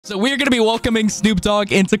So we're going to be welcoming Snoop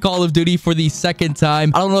Dogg into Call of Duty for the second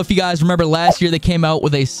time. I don't know if you guys remember last year they came out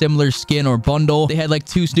with a similar skin or bundle. They had like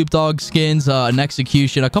 2 Snoop Dogg skins, an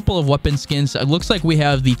execution, a couple of weapon skins. It looks like we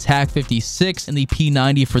have the TAQ 56 and the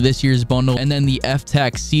P90 for this year's bundle, and then the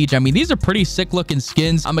TCtekk Siege. I mean, these are pretty sick looking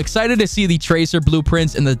skins. I'm excited to see the tracer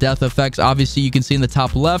blueprints and the death effects. Obviously, you can see in the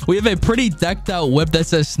top left, we have a pretty decked out whip that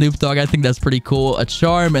says Snoop Dogg. I think that's pretty cool. A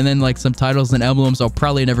charm, and then like some titles and emblems I'll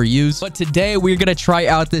probably never use. But today we're going to try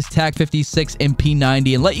out this TAQ 56 and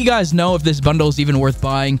P90 and let you guys know if this bundle is even worth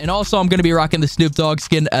buying. And also, I'm going to be rocking the Snoop Dogg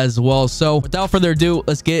skin as well. So without further ado,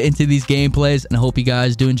 let's get into these gameplays, and I hope you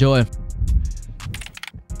guys do enjoy.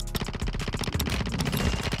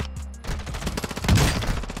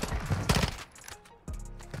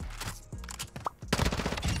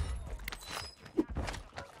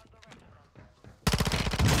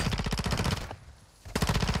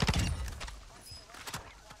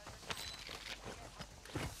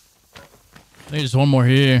 There's one more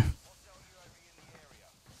here.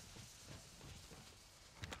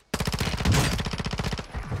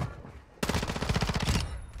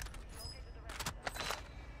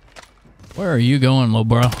 Where are you going, little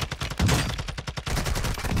bro?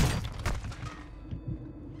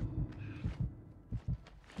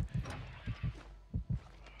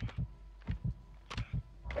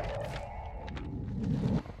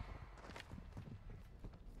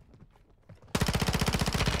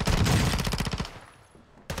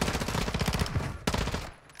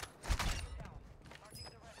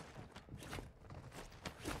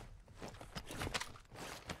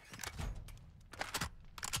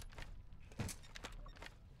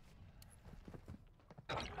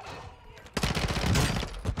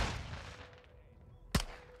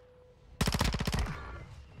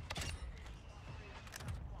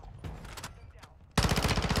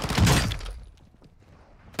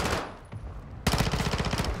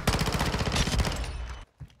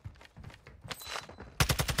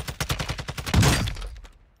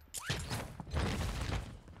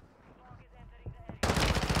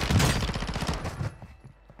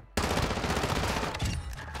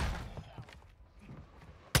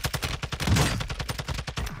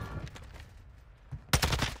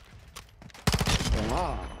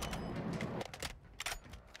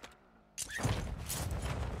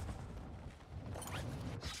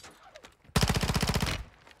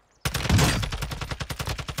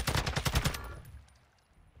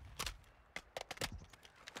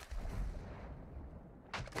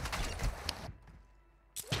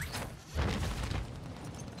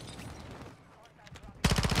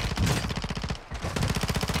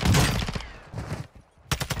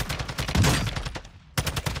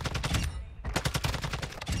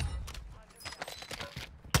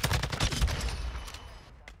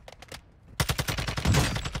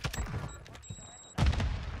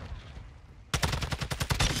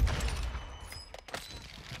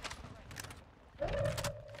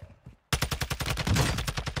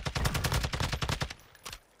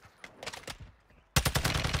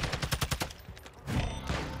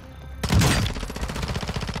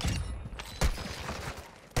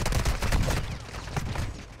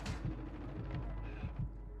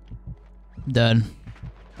 Dead.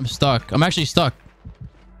 I'm stuck. I'm actually stuck.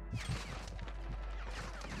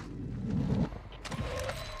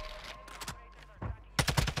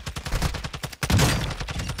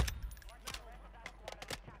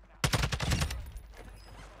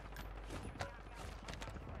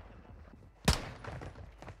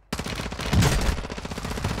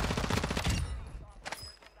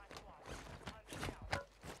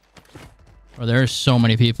 Oh, there are so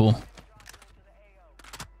many people.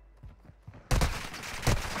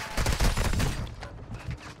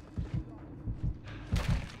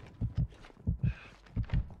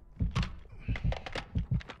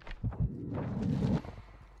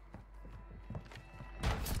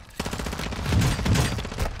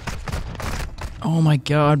 Oh my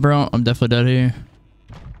god, bro. I'm definitely dead here.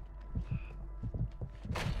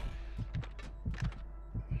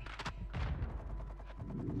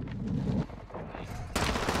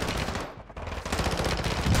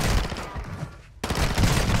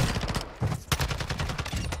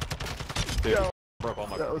 Yeah. Broke all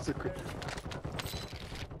my. That was a quick.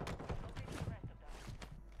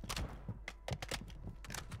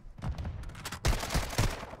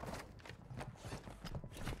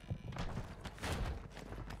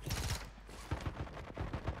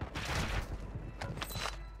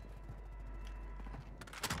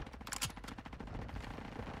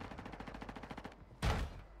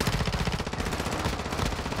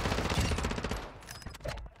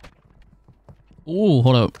 Ooh,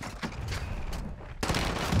 hold up.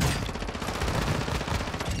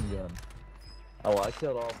 Oh, I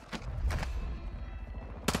killed all.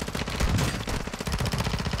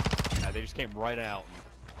 Nah, they just came right out.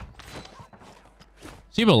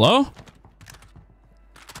 Is he below?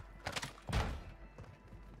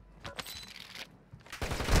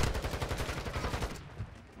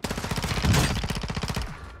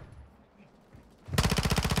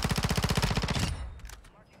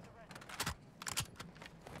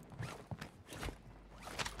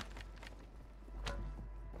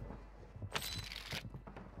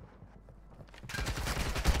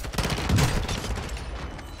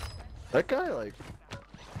 That guy, like...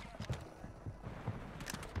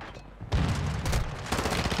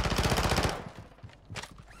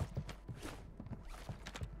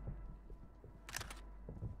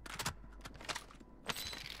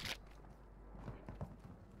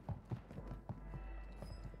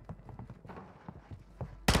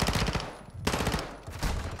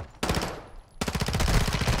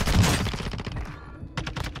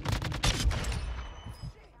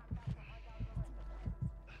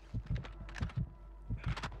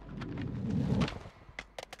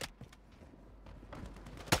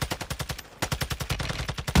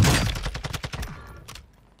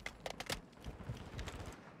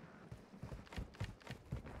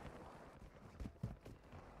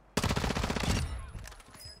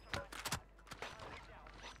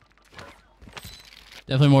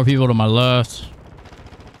 Definitely more people to my left.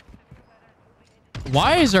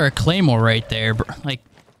 Why is there a claymore right there? Like,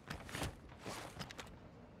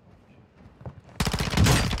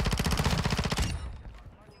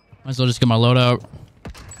 might as well just get my loadout.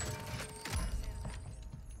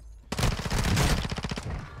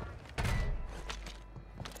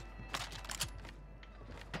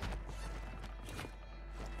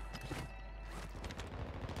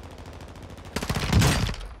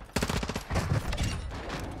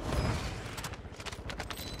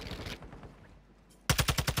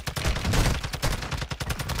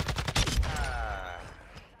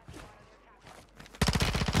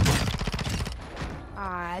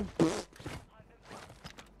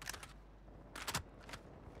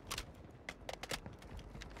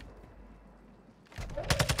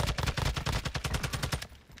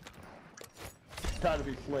 Try to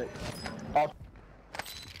be slick.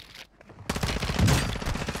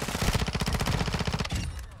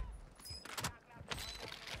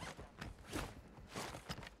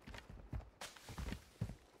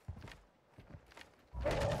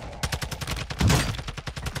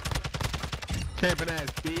 Camping ass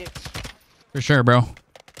bitch. For sure, bro.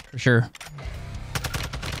 For sure.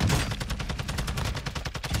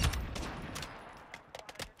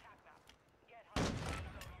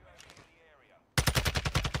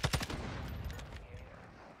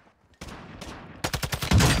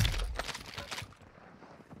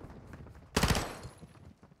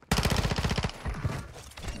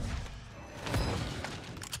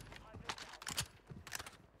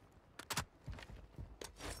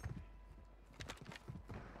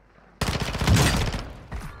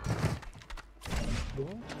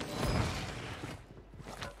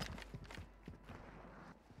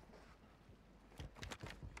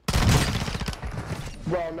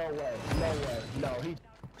 Bro, no way. No way. No, he...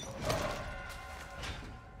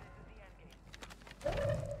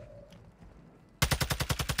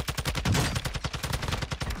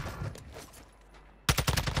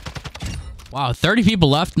 Wow, 30 people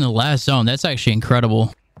left in the last zone. That's actually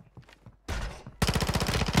incredible.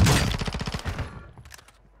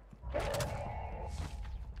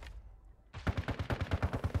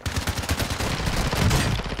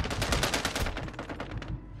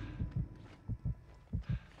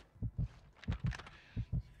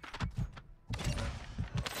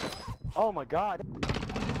 Oh my god.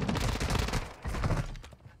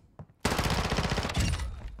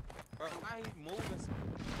 Bro, why he moving so...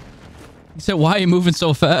 He said, why are you moving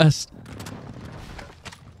so fast?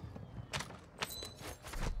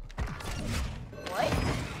 What?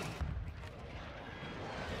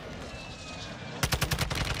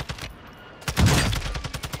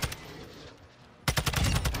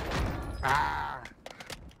 Ah!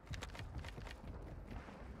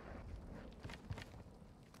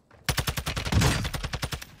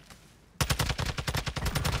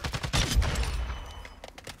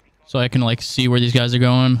 So I can like see where these guys are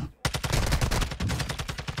going.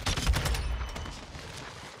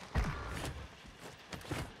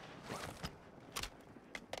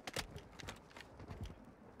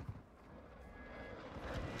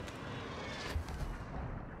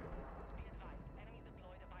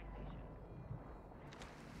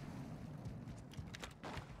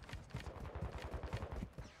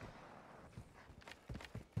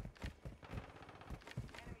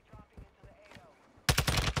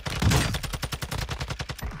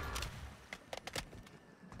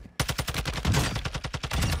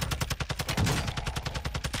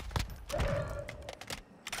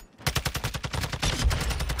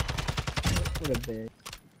 What a bitch.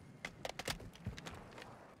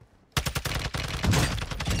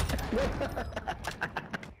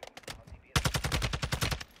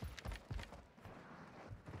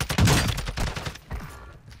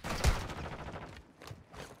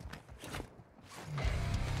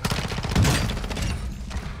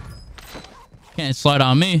 Can't slide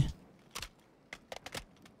on me.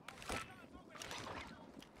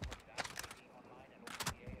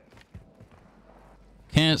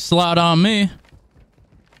 Can't slide on me.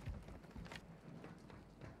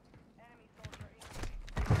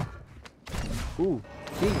 Ooh,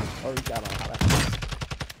 geez. Oh, he got a lot of...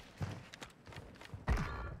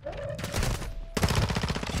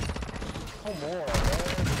 Come on, man.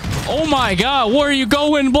 Oh my god, where are you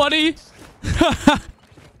going, buddy?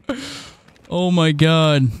 Oh my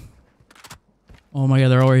god. Oh my god,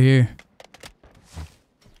 they're over here.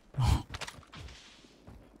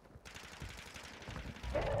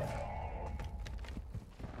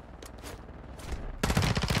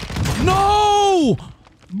 No!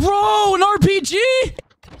 Bro, an RPG?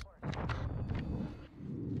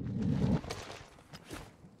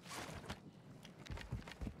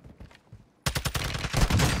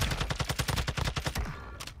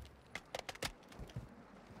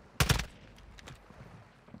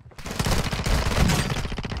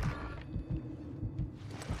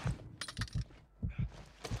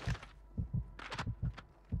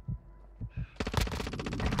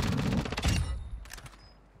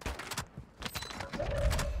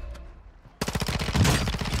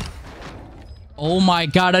 Oh my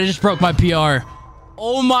god, I just broke my PR.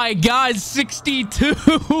 Oh my god, 62.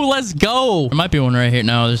 Let's go. There might be one right here.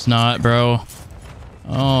 No, there's not, bro.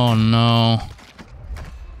 Oh no.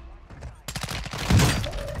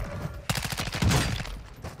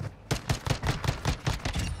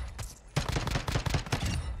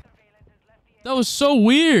 That was so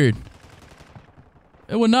weird.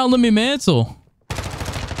 It would not let me mantle.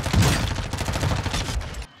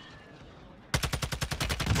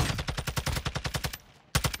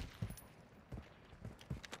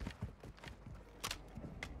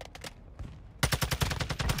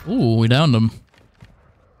 Ooh, we downed him.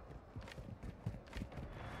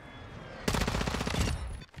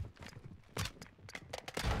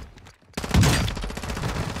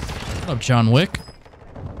 What up, John Wick?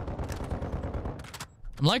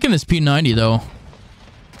 I'm liking this P90 though.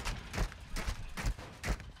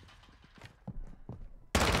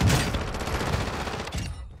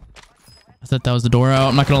 I thought that was the door out,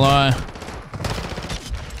 I'm not gonna lie.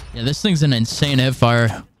 Yeah, this thing's an insane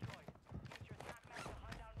hipfire.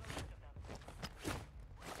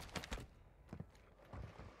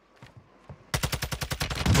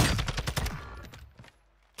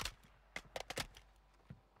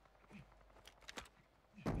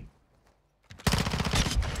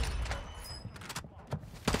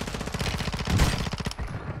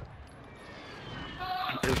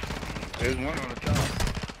 There's one on the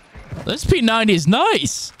top. This P90 is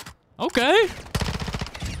nice. Okay.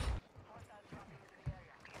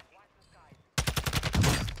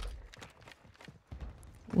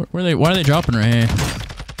 Where are they? Why are they dropping right here?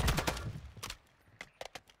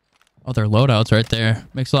 Oh, they're loadouts right there.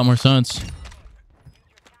 Makes a lot more sense.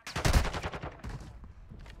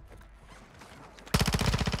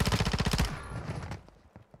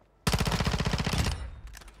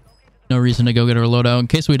 No reason to go get our loadout. In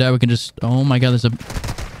case we die, we can just... Oh my god, there's a...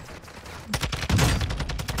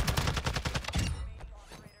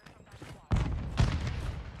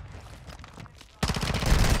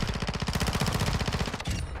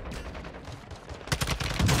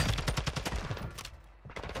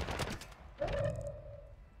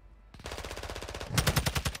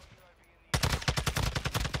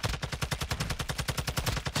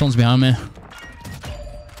 Someone's behind me.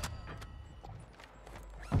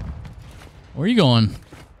 Where are you going?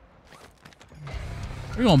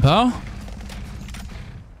 Where you going, pal?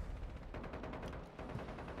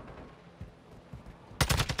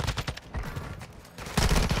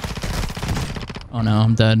 Oh no,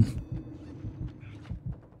 I'm dead.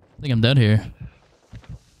 I think I'm dead here.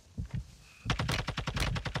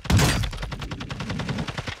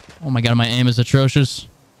 Oh my god, my aim is atrocious.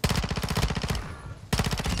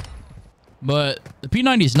 But the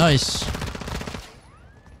P90 is nice.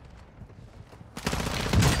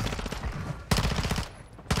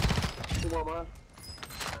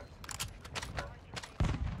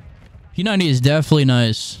 P90 is definitely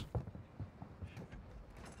nice.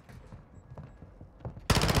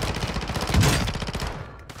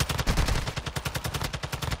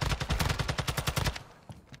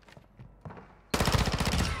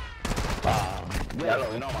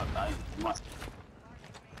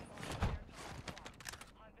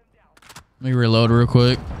 Let me reload real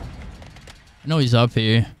quick. I know he's up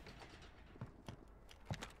here.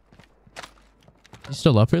 He's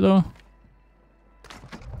still up here, though?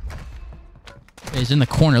 Yeah, he's in the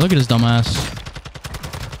corner. Look at his dumb ass.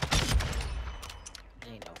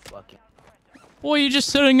 Ain't no fucking. Boy, you're just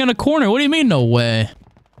sitting in a corner. What do you mean, no way?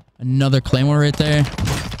 Another claymore right there.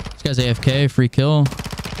 This guy's AFK. Free kill.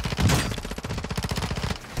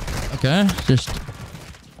 Okay, just...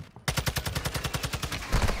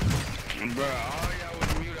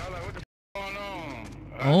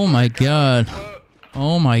 Oh my god.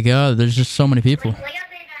 Oh my god, there's just so many people.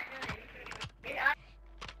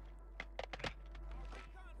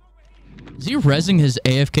 Is he rezzing his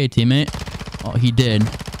AFK teammate? Oh, he did.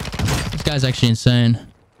 This guy's actually insane.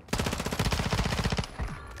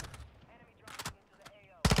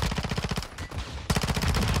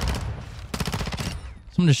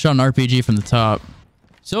 Someone just shot an RPG from the top.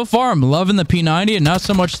 So far, I'm loving the P90 and not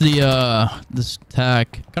so much the this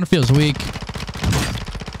TAQ. Kind of feels weak.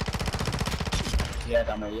 Yeah,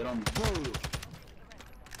 dame, you don't.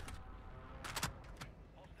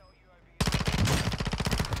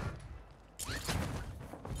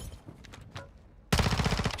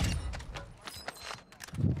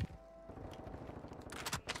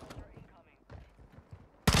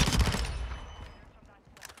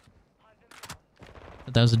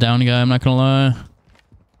 That was a down guy, I'm not gonna lie.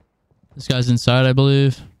 This guy's inside, I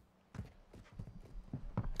believe.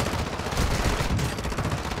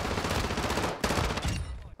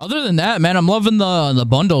 Other than that, man, I'm loving the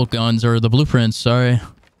bundle guns, or the blueprints, sorry.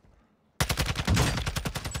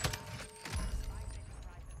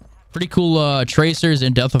 Pretty cool tracers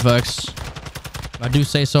and death effects, if I do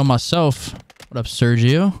say so myself. What up,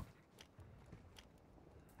 Sergio?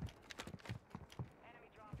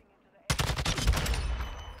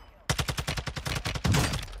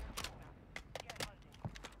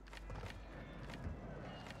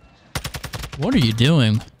 What are you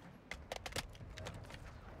doing?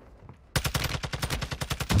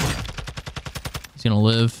 He's gonna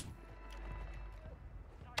live.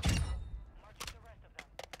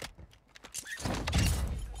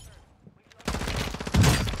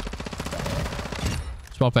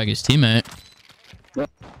 Swap back his teammate.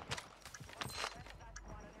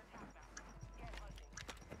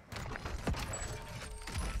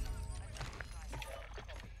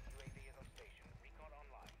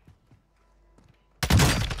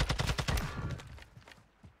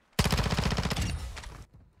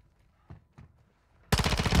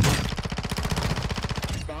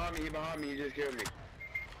 Behind me, you just killed me.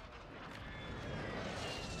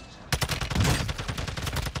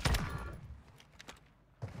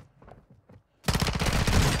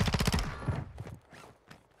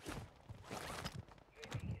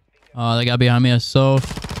 Oh, they got behind me, so...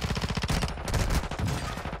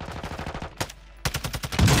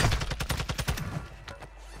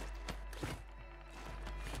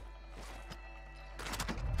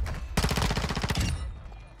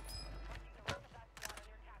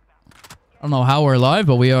 I don't know how we're alive,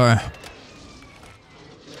 but we are.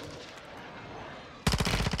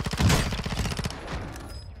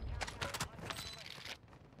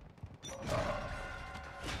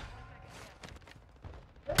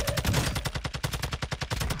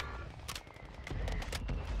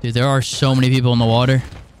 Dude, there are so many people in the water.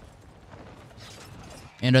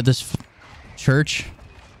 And at this church.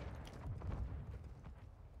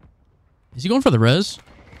 Is he going for the res?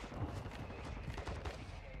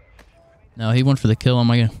 No, he went for the kill. Oh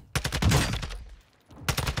my god.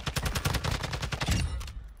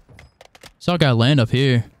 Saw a guy land up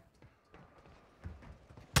here.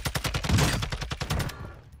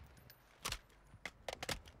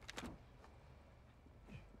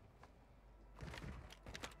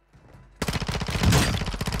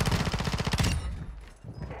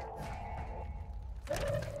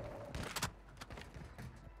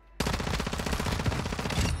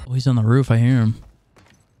 Oh, he's on the roof. I hear him.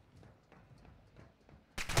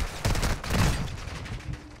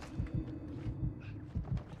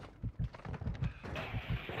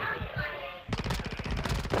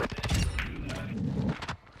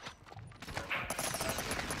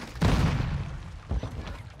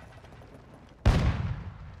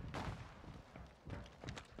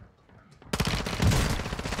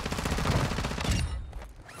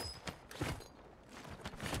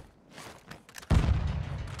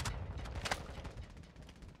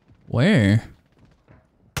 Where?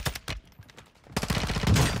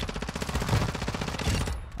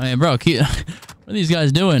 I mean, bro, what are these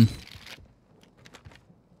guys doing?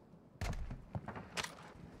 I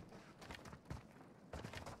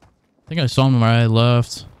think I saw him where I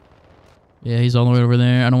left. Yeah, he's all the way over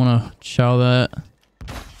there. I don't want to chow that.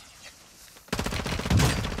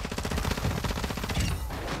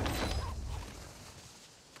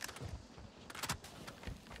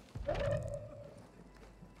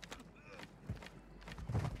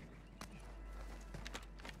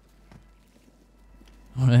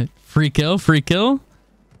 All right, free kill, free kill.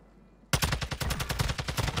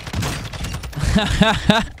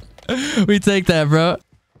 We take that, bro.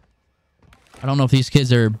 I don't know if these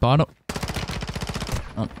kids are bottom.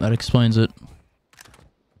 Oh, that explains it.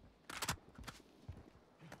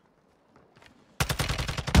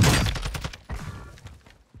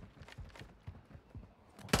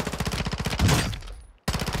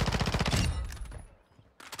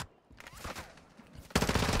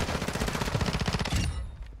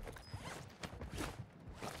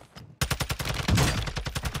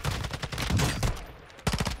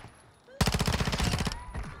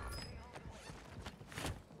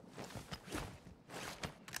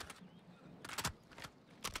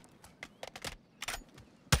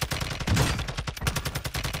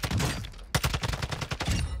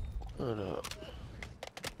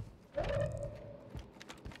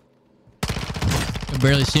 I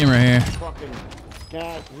barely see him right here. Fucking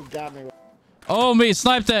God, who got me? Oh, me,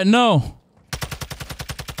 snipe that. No.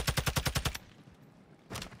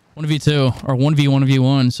 1v2 or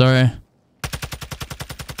 1v1v1. Sorry.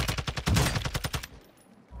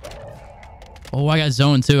 Oh, I got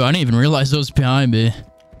zoned too. I didn't even realize those behind me.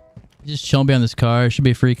 Just chilling behind this car. Should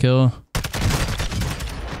be a free kill.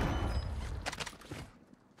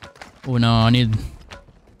 Oh no, I need...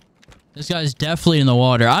 This guy's definitely in the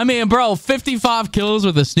water. I mean, bro, 55 kills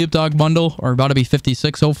with a Snoop Dogg bundle. Or about to be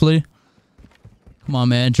 56, hopefully. Come on,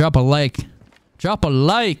 man. Drop a like. Drop a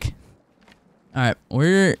like. Alright,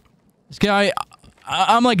 we're... This guy...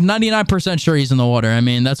 I'm like 99% sure he's in the water. I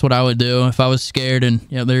mean, that's what I would do if I was scared. And,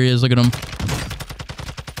 yeah, there he is. Look at him.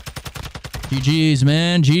 GG's,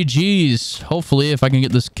 man. GG's. Hopefully, if I can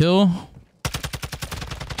get this kill.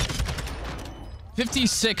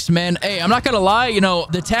 56, man. Hey, I'm not gonna lie, you know,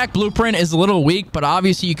 the TAQ blueprint is a little weak, but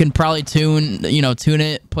obviously you can probably tune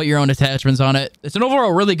it, put your own attachments on it. It's an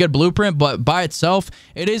overall really good blueprint, but by itself,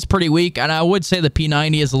 it is pretty weak, and I would say the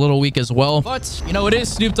P90 is a little weak as well. But, you know, it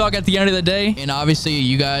is Snoop Dogg at the end of the day, and obviously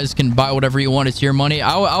you guys can buy whatever you want. It's your money.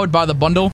 I would buy the bundle.